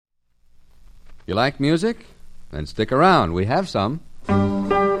You like music? Then stick around. We have some.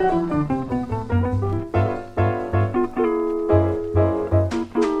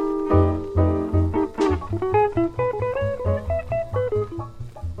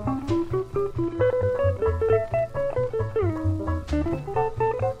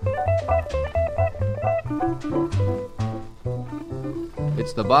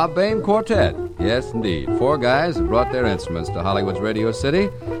 It's the Bob Bain Quartet. Yes, indeed. 4 guys have brought their instruments to Hollywood's Radio City,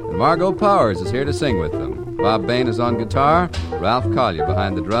 and Margo Powers is here to sing with them. Bob Bain is on guitar, Ralph Collier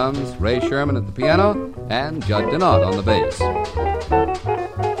behind the drums, Ray Sherman at the piano, and Jud De Naut on the bass.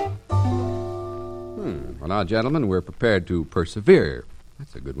 Well, now, gentlemen, we're prepared to persevere.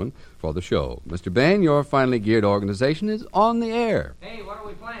 That's a good one for the show. Mr. Bain, your finely geared organization is on the air. Hey, what are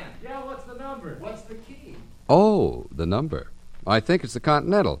we playing? Yeah, what's the number? What's the key? Oh, the number. I think it's the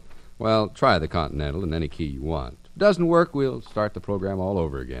Continental. Well, try the Continental in any key you want. If it doesn't work, we'll start the program all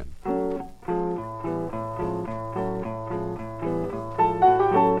over again.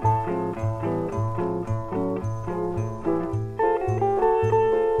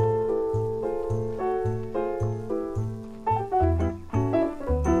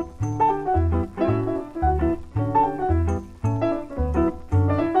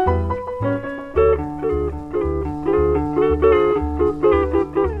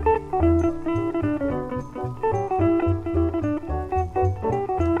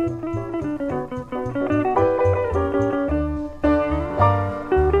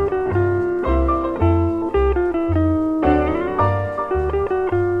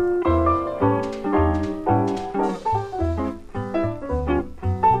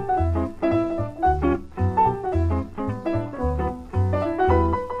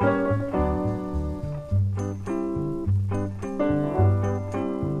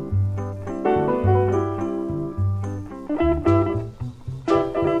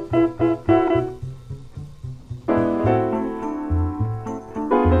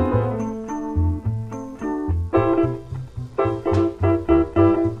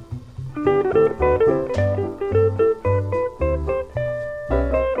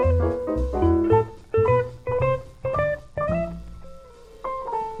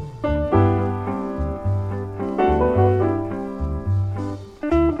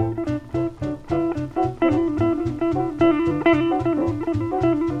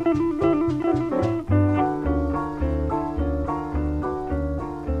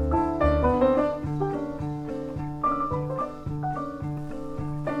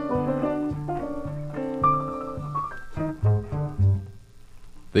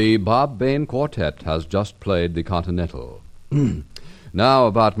 The Bob Bain Quartet has just played the Continental. Now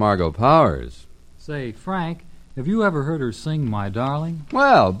about Margo Powers. Say, Frank, have you ever heard her sing My Darling?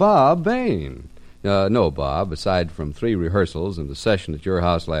 Well, Bob Bain. No, Bob. Aside from 3 rehearsals and the session at your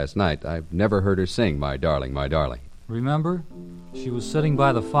house last night, I've never heard her sing My Darling, My Darling. Remember? She was sitting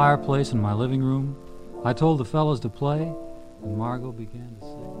by the fireplace in my living room. I told the fellows to play, and Margo began to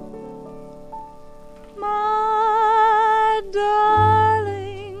sing. My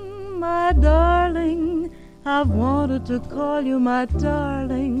darling, my darling, I've wanted to call you my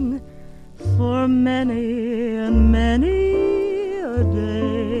darling for many and many a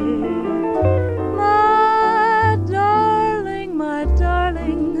day. My darling,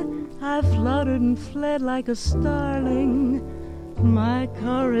 I fluttered and fled like a starling. My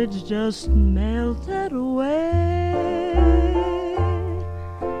courage just melted away.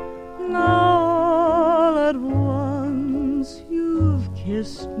 Now all at once you've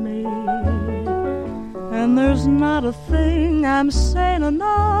kissed me, and there's not a thing I'm sane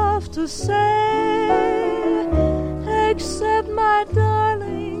enough to say, except my darling,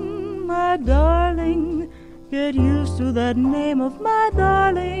 get used to that name of my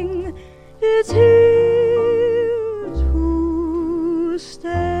darling. It's here to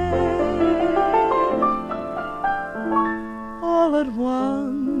stay. All at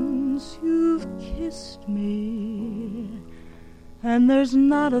once you've kissed me, and there's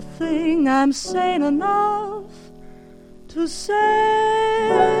not a thing I'm sane enough to say,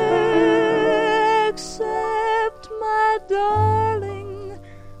 except my darling,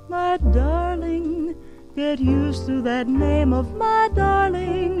 get used to that name of my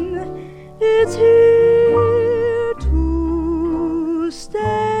darling. It's here to stay.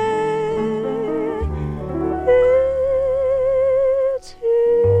 It's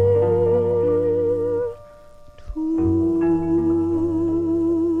here to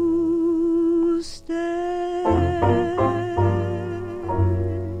stay.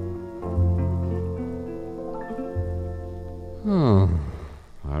 Oh,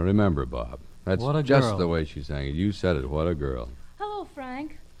 I remember, Bob. That's What a just girl. the way she sang it. You said it. What a girl. Hello,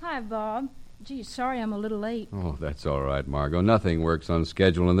 Frank. Hi, Bob. Gee, sorry I'm a little late. Oh, that's all right, Margo. Nothing works on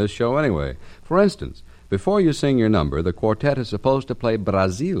schedule in this show anyway. For instance, before you sing your number, the quartet is supposed to play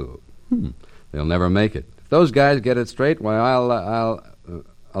Brazil. They'll never make it. If those guys get it straight, why,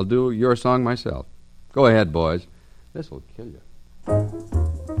 I'll do your song myself. Go ahead, boys. This'll kill you.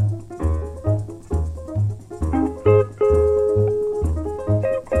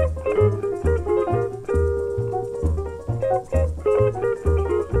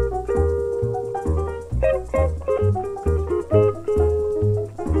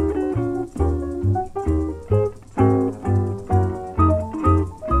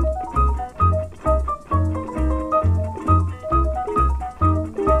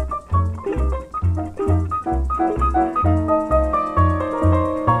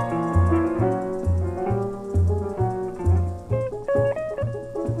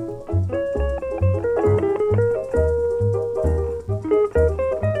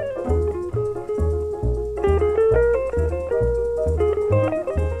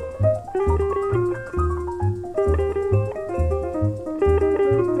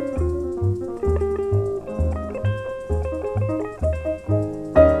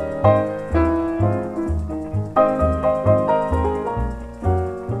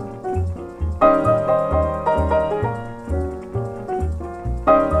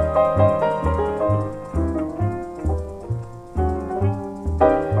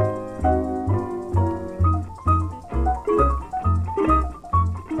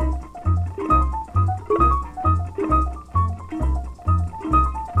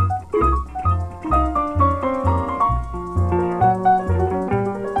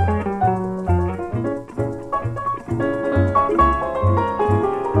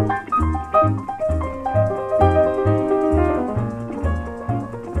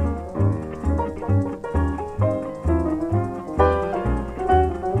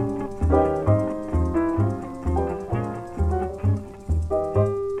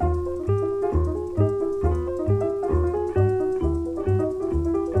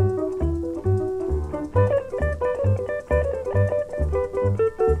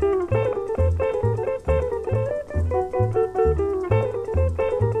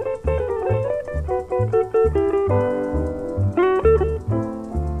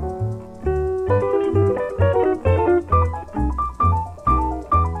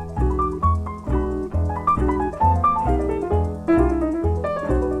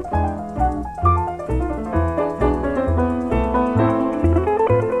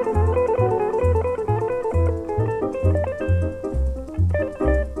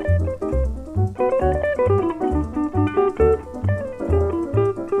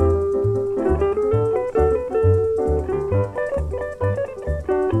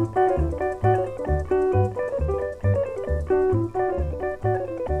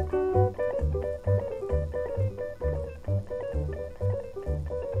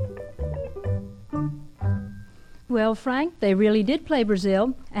 Well, Frank, they really did play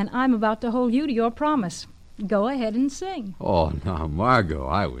Brazil, and I'm about to hold you to your promise. Go ahead and sing. Oh, no, Margo,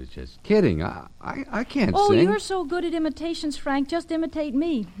 I was just kidding. I can't sing. Oh, you're so good at imitations, Frank. Just imitate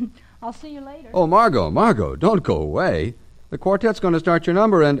me. I'll see you later. Oh, Margo, don't go away. The quartet's going to start your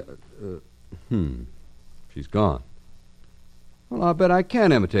number and... She's gone. Well, I'll bet I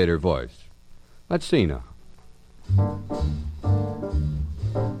can imitate her voice. Let's see now.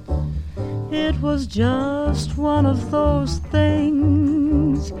 It was just one of those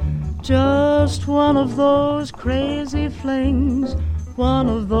things, just one of those crazy flings, one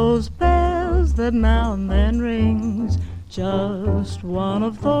of those bells that now and then rings, just one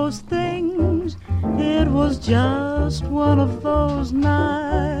of those things. It was just one of those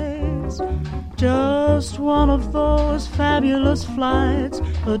nights, just one of those fabulous flights,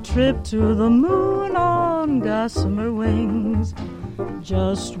 a trip to the moon on gossamer wings.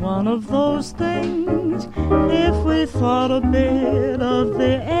 Just one of those things. If we thought a bit of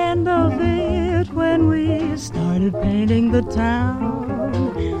the end of it when we started painting the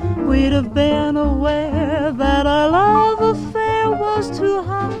town, we'd have been aware that our love affair was too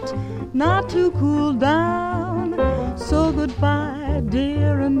hot not to cool down. So goodbye,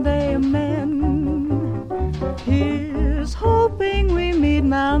 dear, and amen. Here's hoping we meet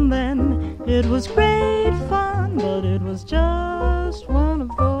now and then. It was great fun, but it was just one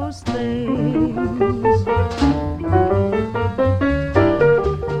of those things.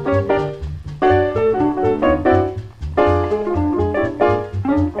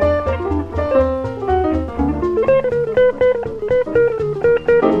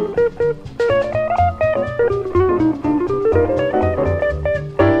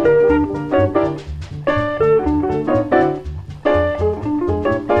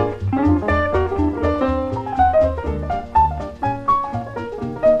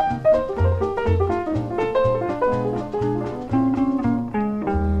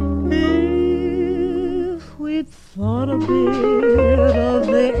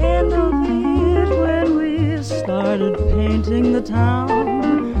 painting the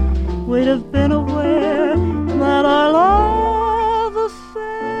town, we'd have been aware that our love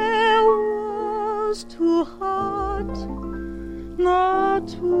affair was too hot not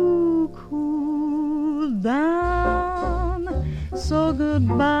to cool down. So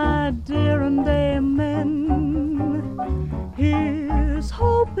goodbye, dear, and amen. Here's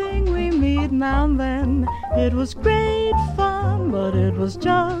hoping we meet now and then. It was great fun, but it was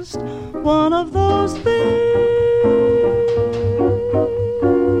just one of those things.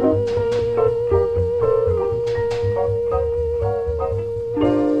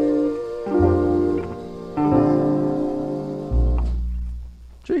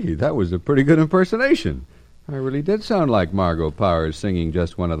 Gee, that was a pretty good impersonation. I really did sound like Margo Powers singing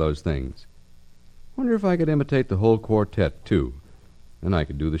just one of those things. Wonder if I could imitate the whole quartet, too. Then I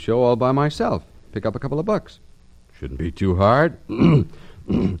could do the show all by myself, pick up a couple of bucks. Shouldn't be too hard.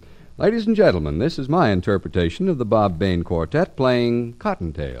 Ladies and gentlemen, this is my interpretation of the Bob Bain Quartet playing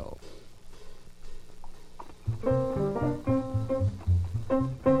Cottontail.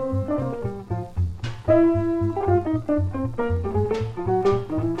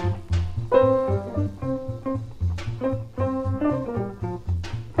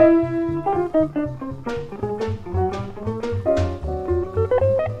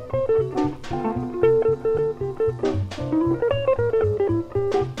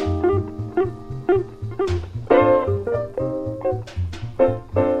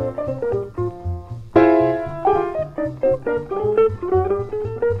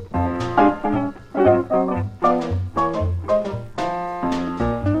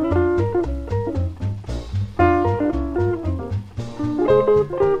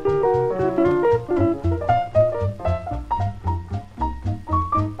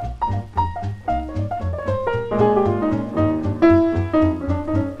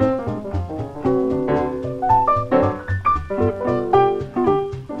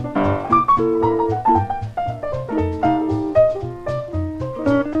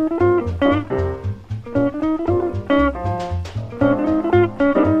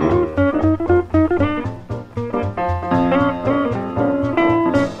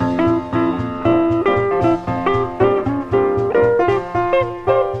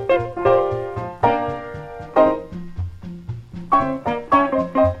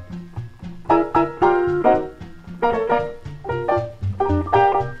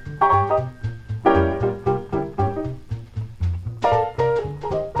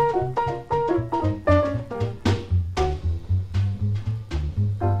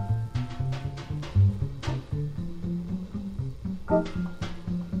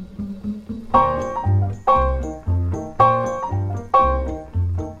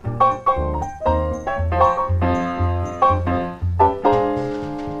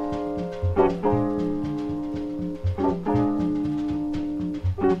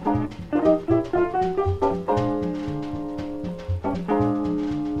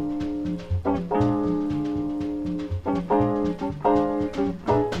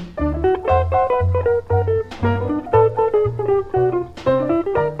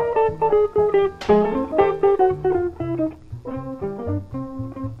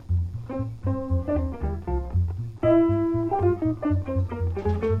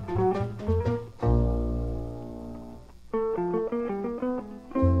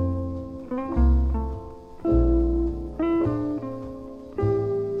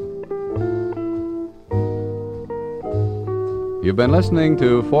 You've been listening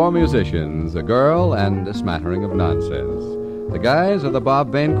to Four Musicians, a girl and a smattering of nonsense. The guys are the Bob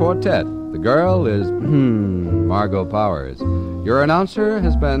Bain Quartet. The girl is, Margo Powers. Your announcer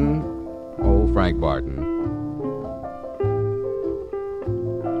has been, Frank Barton.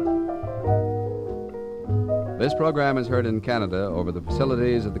 This program is heard in Canada over the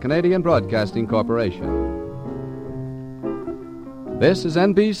facilities of the Canadian Broadcasting Corporation. This is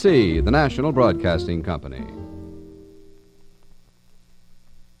NBC, the national broadcasting company.